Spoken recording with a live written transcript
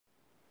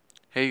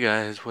Hey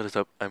guys, what is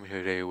up? I'm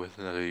here today with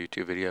another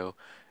YouTube video,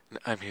 and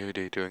I'm here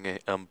today doing an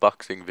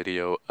unboxing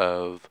video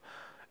of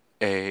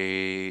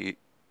a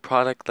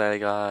product that I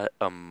got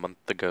a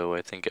month ago.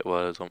 I think it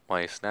was on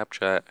my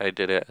Snapchat. I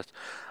did a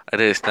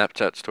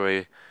Snapchat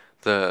story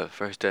the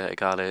first day I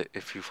got it.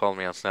 If you follow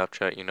me on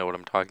Snapchat, you know what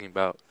I'm talking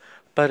about.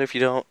 But if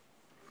you don't,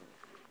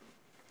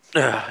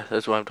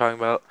 that's what I'm talking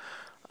about.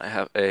 I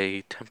have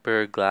a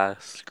tempered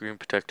glass screen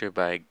protector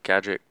by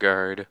Gadget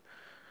Guard,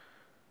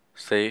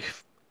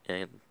 safe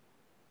and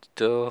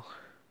still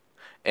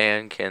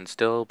and can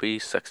still be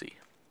sexy.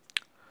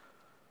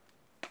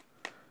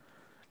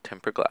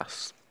 Tempered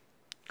glass.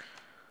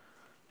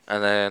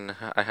 And then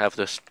I have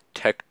this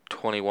Tech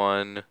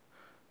 21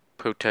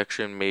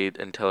 protection made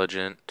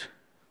intelligent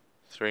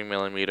 3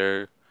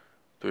 meter,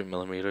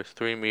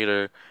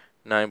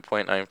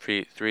 9.9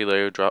 feet, 3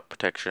 layer drop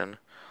protection,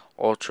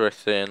 ultra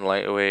thin,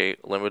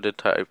 lightweight, limited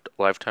type,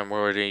 lifetime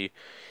warranty,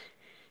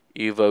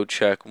 Evo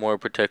check, more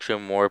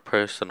protection, more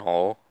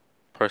personality.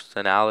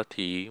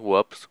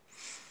 Whoops.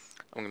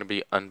 I'm gonna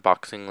be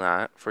unboxing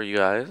that for you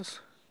guys.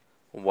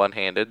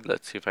 One-handed.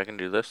 Let's see if I can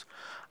do this.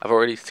 I've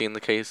already seen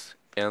the case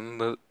and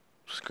the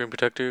screen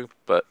protector,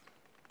 but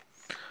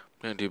I'm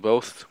gonna do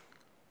both.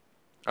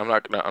 I'm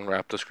not gonna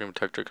unwrap the screen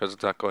protector because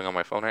it's not going on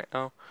my phone right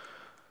now.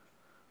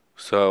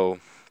 So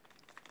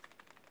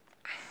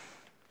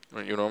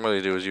what you normally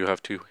do is you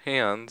have two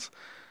hands,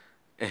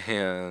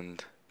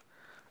 and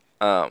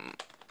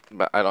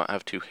but I don't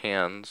have two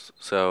hands,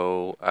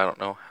 so I don't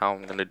know how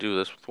I'm gonna do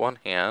this with one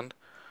hand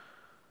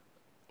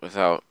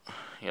without,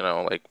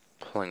 like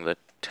pulling the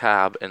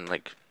tab and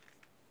like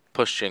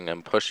pushing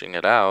and pushing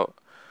it out,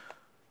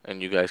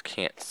 and you guys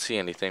can't see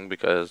anything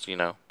because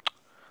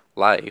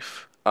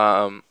life.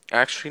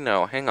 Actually,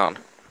 no, hang on.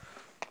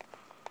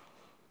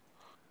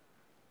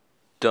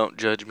 Don't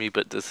judge me,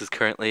 but this is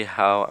currently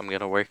how I'm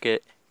gonna work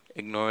it.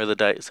 Ignore the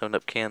Diet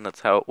 7-Up can. That's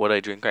what I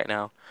drink right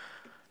now.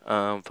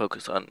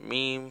 Focus on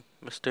me,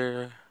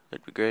 mister.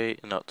 That'd be great.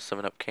 And not the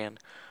 7-Up can.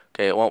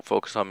 Okay, it won't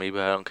focus on me,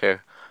 but I don't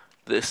care.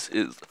 This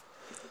is...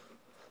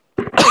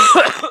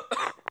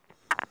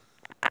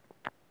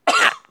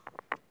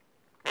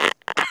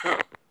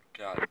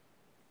 God.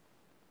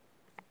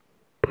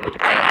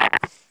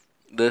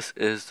 This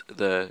is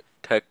the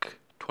Tech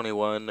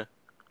 21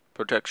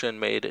 Protection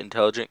Made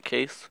Intelligent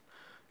Case.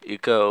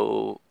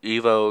 Evo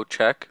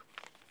check.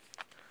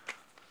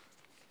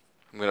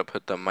 I'm gonna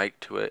put the mic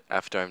to it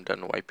after I'm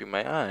done wiping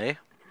my eye.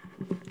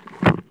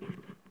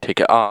 Take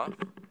it off.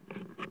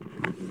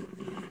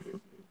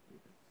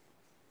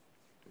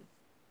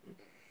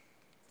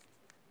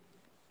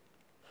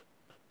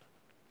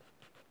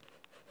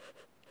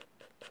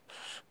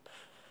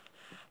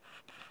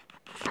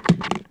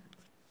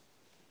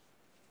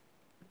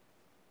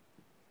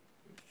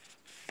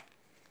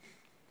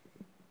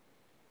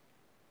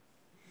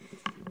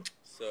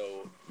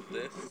 So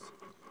this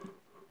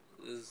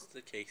is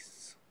the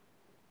case.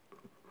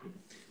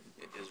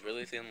 It is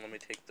really thin. Let me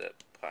take the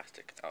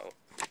plastic out,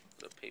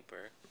 the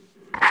paper.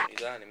 Don't need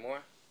that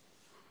anymore.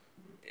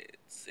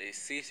 It's a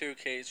see-through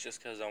case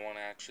just because I want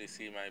to actually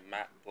see my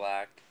matte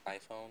black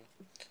iPhone.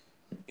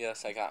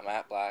 Yes, I got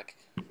matte black.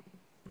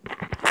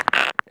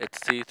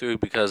 It's see-through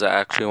because I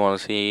actually want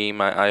to see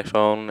my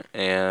iPhone,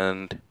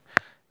 and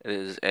it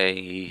is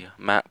a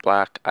matte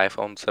black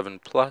iPhone 7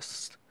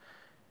 Plus.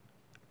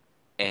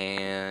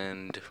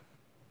 And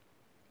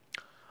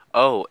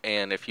oh,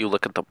 and if you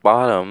look at the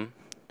bottom,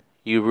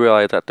 you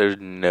realize that there's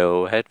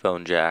no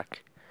headphone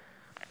jack.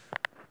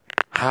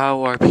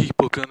 How are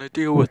people gonna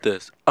deal with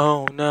this?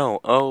 Oh no,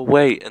 oh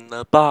wait, in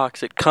the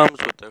box it comes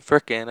with a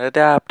frickin'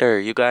 adapter.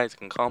 You guys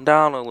can calm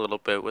down a little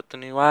bit with the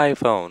new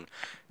iPhone.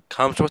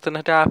 Comes with an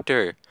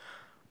adapter.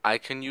 I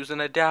can use an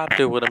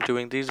adapter when I'm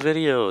doing these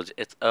videos.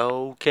 It's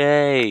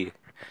okay.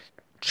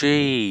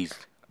 Jeez.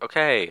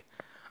 Okay.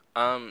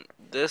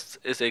 This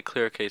is a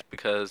clear case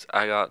because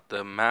I got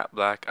the matte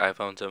black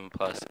iPhone 7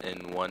 Plus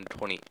in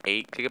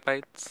 128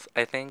 gigabytes,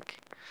 I think.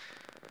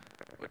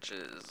 Which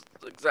is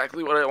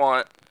exactly what I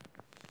want.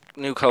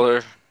 New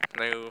color,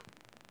 new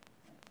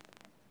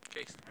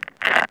case.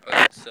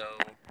 Okay, so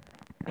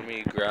let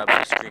me grab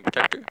the screen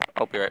protector.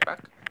 I'll be right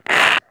back.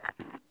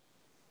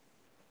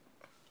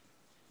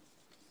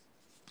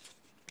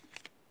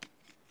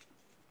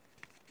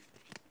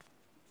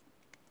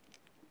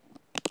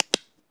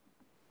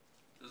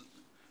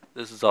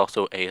 This is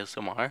also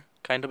ASMR,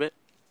 kind of it.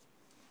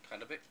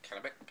 Kind of it, kind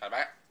of it, kind of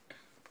it.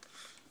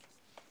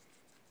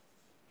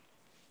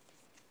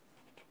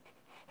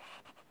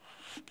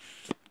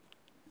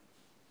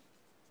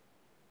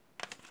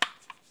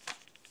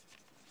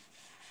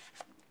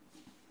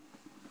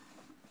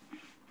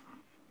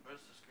 Where's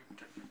the screen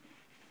protector?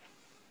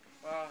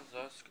 Oh,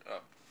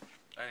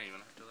 I didn't even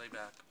have to lay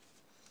back.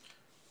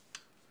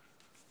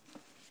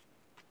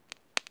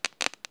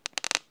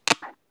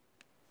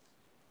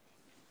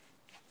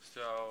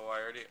 So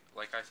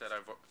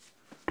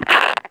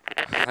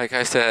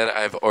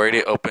I've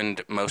already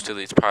opened most of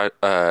these not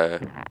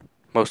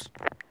most,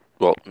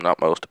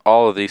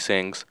 all of these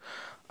things.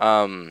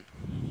 But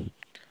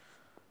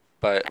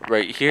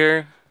right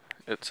here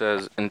it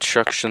says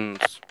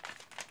instructions.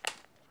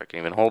 I can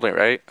even hold it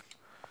right.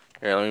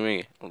 Here, let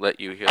me let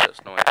you hear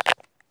this noise.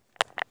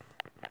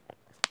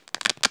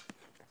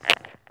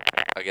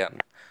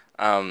 Again.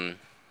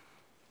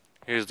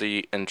 Here's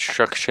the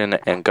instruction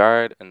and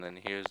guide, and then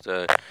here's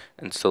the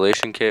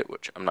installation kit,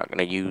 which I'm not going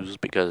to use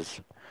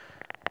because,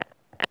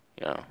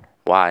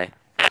 why?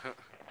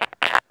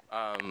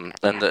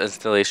 Then the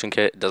installation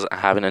kit doesn't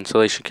have an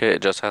installation kit,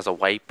 it just has a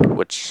wipe,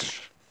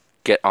 which,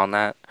 get on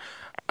that.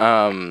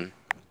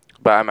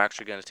 But I'm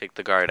actually going to take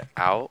the guard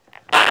out.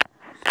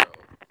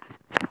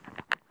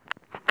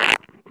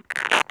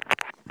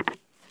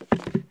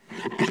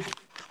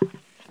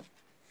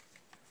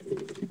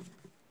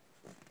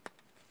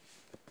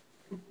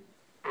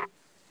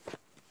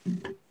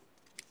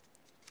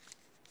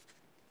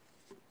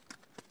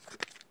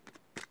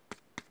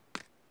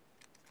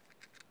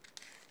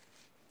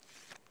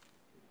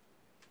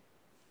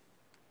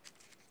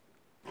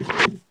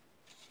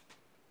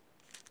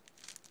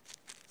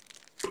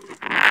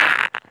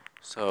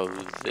 So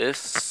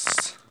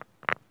this,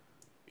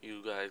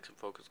 you guys can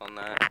focus on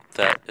that.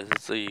 That is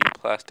the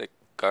plastic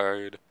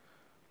guard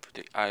for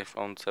the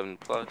iPhone 7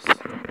 Plus.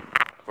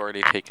 I've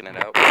already taken it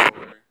out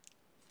before.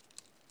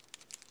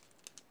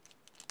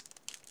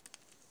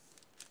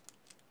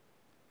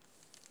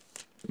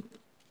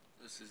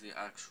 This is the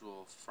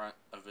actual front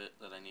of it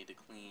that I need to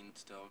clean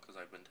still because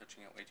I've been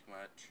touching it way too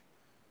much.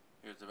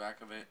 Here's the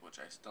back of it, which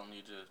I still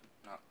need to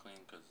not clean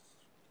because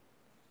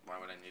why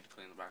would I need to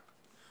clean the back?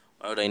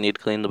 Why would I need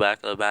to clean the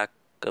back of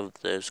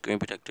the screen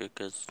protector?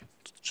 Because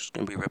it's just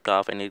going to be ripped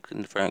off. I need to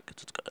clean the front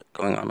because it's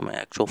going on my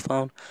actual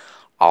phone.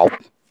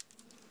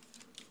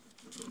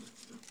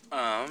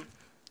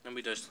 Let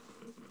me just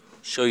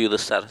show you the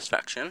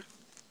satisfaction.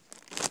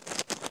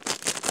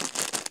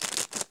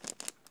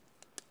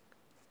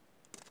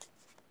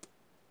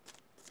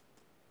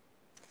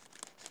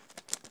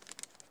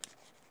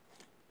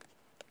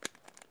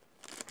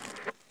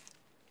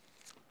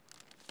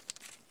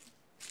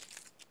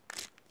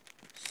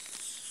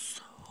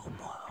 So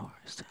more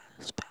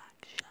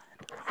satisfaction.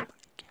 Oh my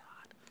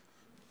god.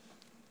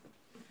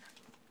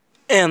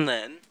 And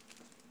then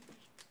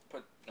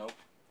put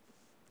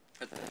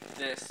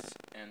this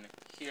in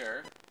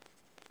here.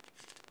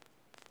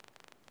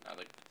 Now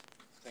the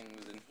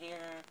thing's in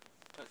here.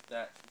 Put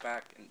that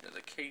back into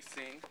the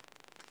casing.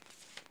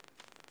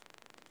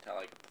 Until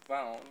I get the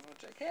phone,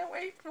 which I can't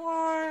wait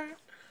for.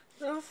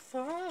 The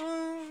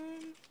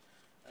phone.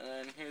 And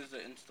then here's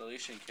the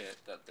installation kit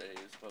that they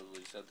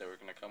supposedly said they were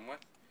going to come with.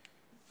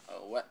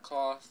 A wet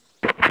cloth.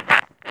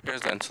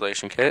 Here's the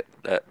installation kit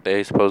that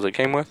they supposedly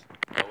came with.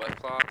 A wet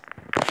cloth.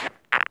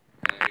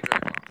 And a dry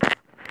cloth.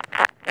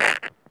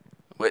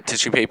 Wet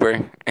tissue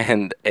paper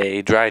and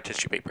a dry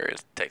tissue paper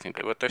is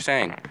technically what they're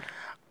saying.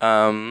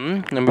 Let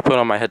me put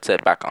on my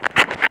headset back on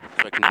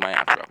so I can do my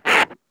outro.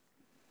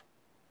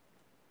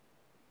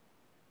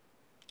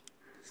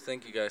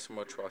 Thank you guys so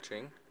much for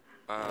watching.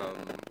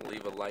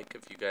 Leave a like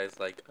if you guys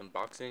like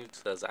unboxing,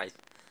 because I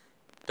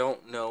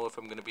don't know if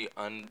I'm gonna be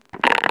unboxing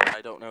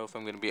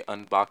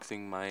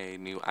my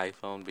new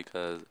iPhone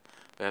because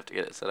we have to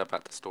get it set up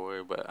at the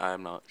store, but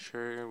I'm not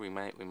sure. We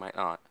might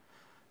not.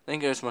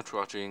 Thank you guys so much for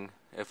watching.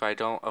 If I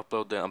don't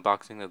upload the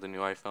unboxing of the new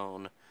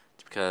iPhone,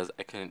 it's because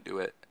I couldn't do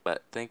it.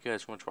 But thank you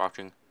guys so much for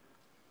watching.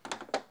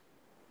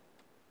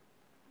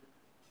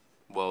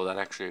 Whoa, that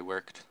actually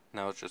worked.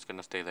 Now it's just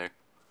gonna stay there.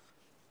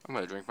 I'm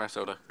gonna drink my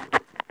soda.